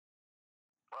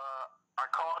I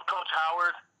called Coach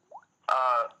Howard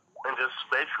and just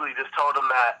basically just told him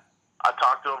that I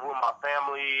talked over with my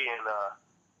family and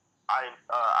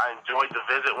I enjoyed the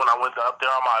visit when I went up there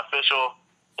on my official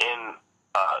and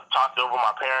talked over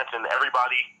my parents and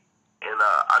everybody, and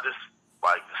I just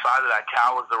decided that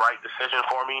Cal was the right decision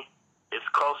for me. It's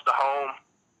close to home,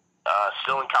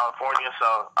 still in California,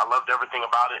 so I loved everything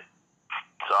about it.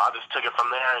 So I just took it from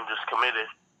there and just committed.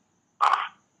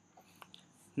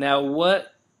 Now,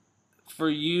 what for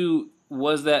you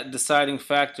was that deciding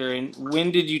factor, and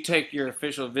when did you take your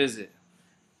official visit?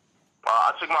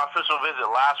 I took my official visit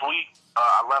last week.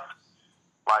 I left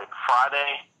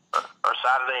Friday or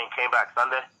Saturday and came back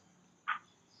Sunday.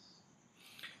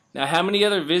 Now, how many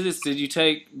other visits did you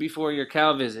take before your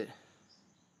Cal visit?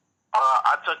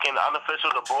 I took an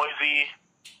unofficial to Boise,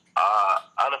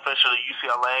 unofficial to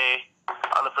UCLA,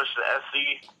 unofficial to SC.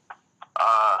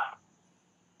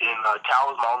 And Cal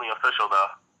was my only official, though.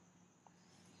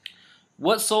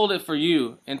 What sold it for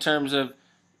you in terms of,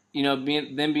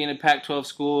 being a Pac-12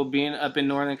 school, being up in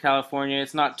Northern California?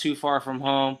 It's not too far from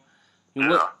home.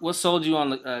 Yeah. What sold you on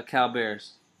the Cal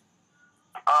Bears?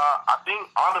 I think,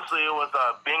 honestly, it was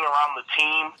being around the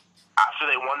team after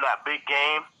they won that big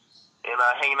game and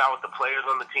hanging out with the players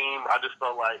on the team. I just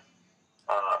felt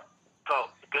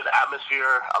good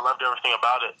atmosphere. I loved everything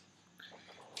about it.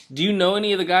 Do you know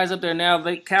any of the guys up there now?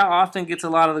 Cal often gets a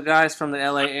lot of the guys from the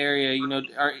LA area.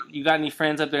 You got any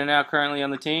friends up there now currently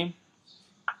on the team?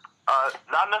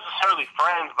 Not necessarily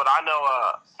friends, but I know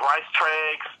Bryce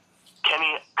Triggs,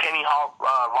 Kenny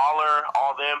Lawler,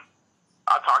 all them.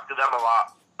 I talked to them a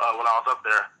lot when I was up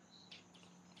there.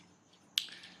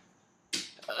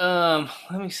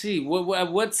 Let me see.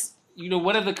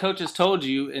 What have the coaches told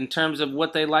you in terms of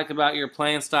what they like about your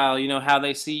playing style? How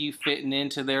they see you fitting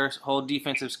into their whole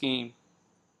defensive scheme.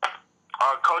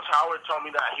 Coach Howard told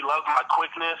me that he loves my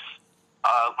quickness,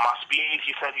 my speed.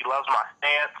 He said he loves my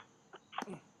stance.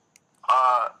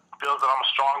 Feels that I'm a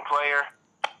strong player,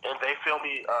 and they feel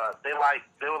me. They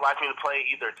would like me to play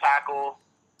either tackle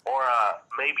or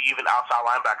maybe even outside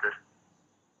linebacker.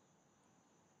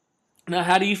 Now,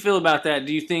 how do you feel about that?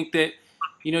 Do you think that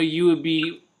you would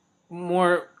be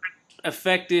more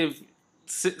effective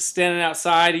standing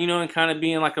outside, and kind of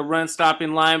being like a run-stopping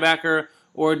linebacker,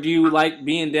 or do you like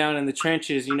being down in the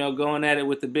trenches, going at it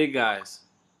with the big guys?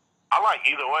 I like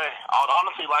either way. I would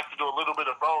honestly like to do a little bit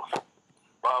of both,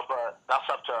 but that's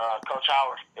up to Coach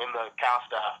Howard and the Cal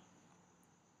staff.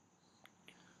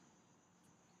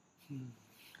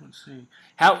 Let's see.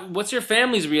 What's your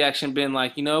family's reaction been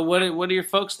like? What do your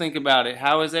folks think about it?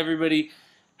 How's everybody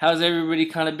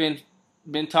kind of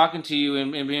been talking to you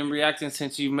and been reacting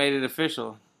since you made it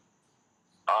official?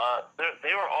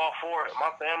 They were all for it. My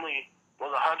family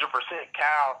was 100%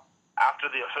 Cal after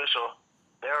the official.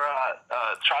 They were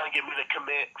trying to get me to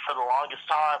commit for the longest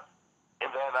time, and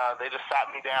then they just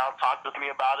sat me down, talked with me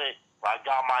about it. I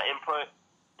got my input,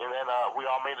 and then we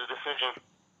all made a decision.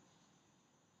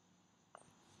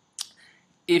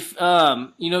 If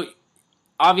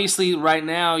obviously right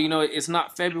now, it's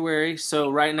not February, so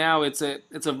right now it's a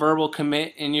verbal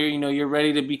commit, and you're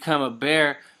ready to become a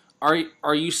Bear.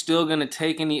 Are you still going to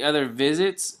take any other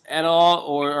visits at all,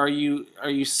 or are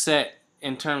you set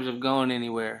in terms of going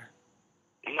anywhere?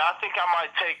 Yeah, I think I might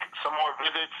take some more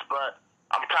visits, but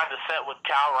I'm kind of set with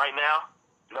Cal right now.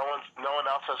 No one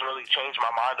else has really changed my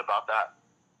mind about that.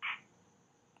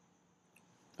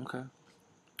 Okay.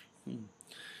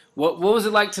 What was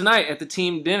it like tonight at the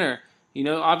team dinner?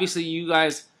 Obviously you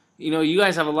guys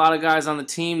have a lot of guys on the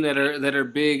team that are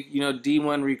big,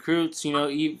 D1 recruits,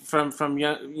 from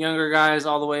younger guys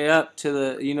all the way up to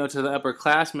the to the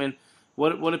upperclassmen.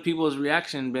 What have people's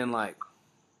reaction been like?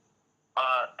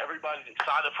 Everybody's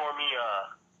excited for me.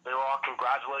 They were all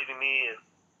congratulating me and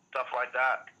stuff like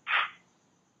that.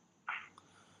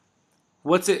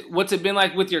 What's it been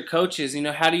like with your coaches?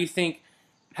 How do you think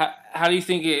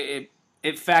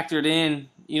it factored in,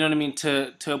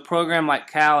 to a program like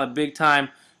Cal, a big time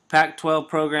Pac-12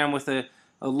 program with a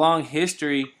long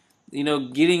history,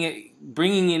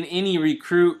 bringing in any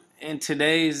recruit in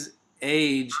today's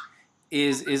age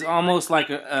is almost like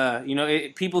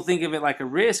people think of it like a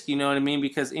risk,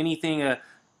 because anything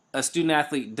a student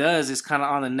athlete does is kind of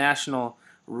on the national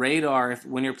radar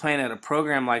when you're playing at a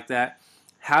program like that.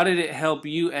 How did it help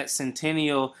you at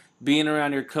Centennial being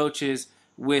around your coaches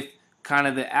with kind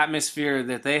of the atmosphere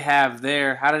that they have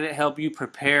there? How did it help you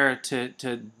prepare to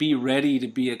be ready to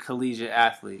be a collegiate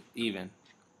athlete even?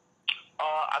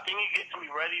 I think it gets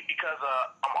me ready because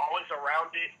I'm always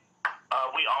around it.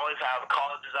 We always have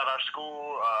colleges at our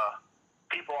school.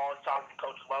 People always talk to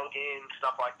Coach Logan,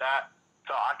 stuff like that.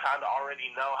 So I kind of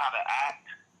already know how to act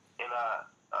and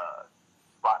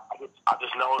I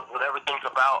just know what everything's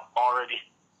about already.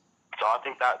 So I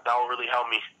think that will really help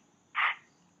me.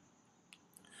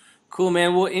 Cool,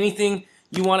 man. Well, anything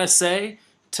you want to say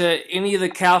to any of the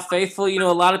Cal faithful? You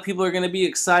know, a lot of people are going to be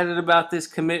excited about this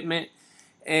commitment,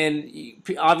 and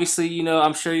obviously, you know,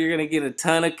 I'm sure you're going to get a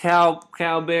ton of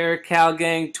Cal Bear, Cal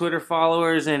Gang Twitter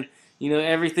followers, and you know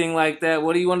everything like that.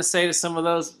 What do you want to say to some of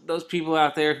those people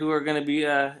out there who are going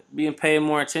to be paying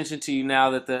more attention to you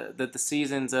now that the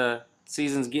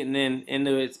season's getting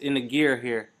into gear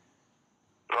here?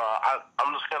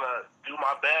 I'm just gonna do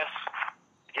my best,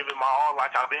 give it my all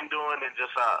like I've been doing, and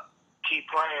just keep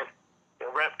playing and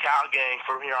rep Cal Gang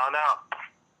from here on out.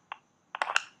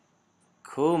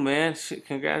 Cool, man. Shit,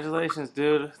 congratulations,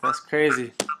 dude. That's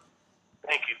crazy.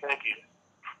 Thank you, thank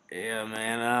you. Yeah,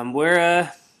 man.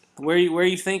 Where are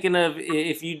you thinking of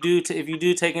if you do if you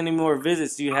do take any more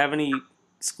visits? Do you have any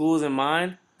schools in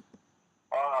mind?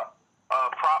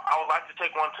 I would like to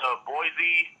take one to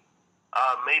Boise,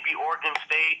 maybe Oregon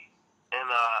State, and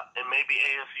maybe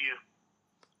ASU.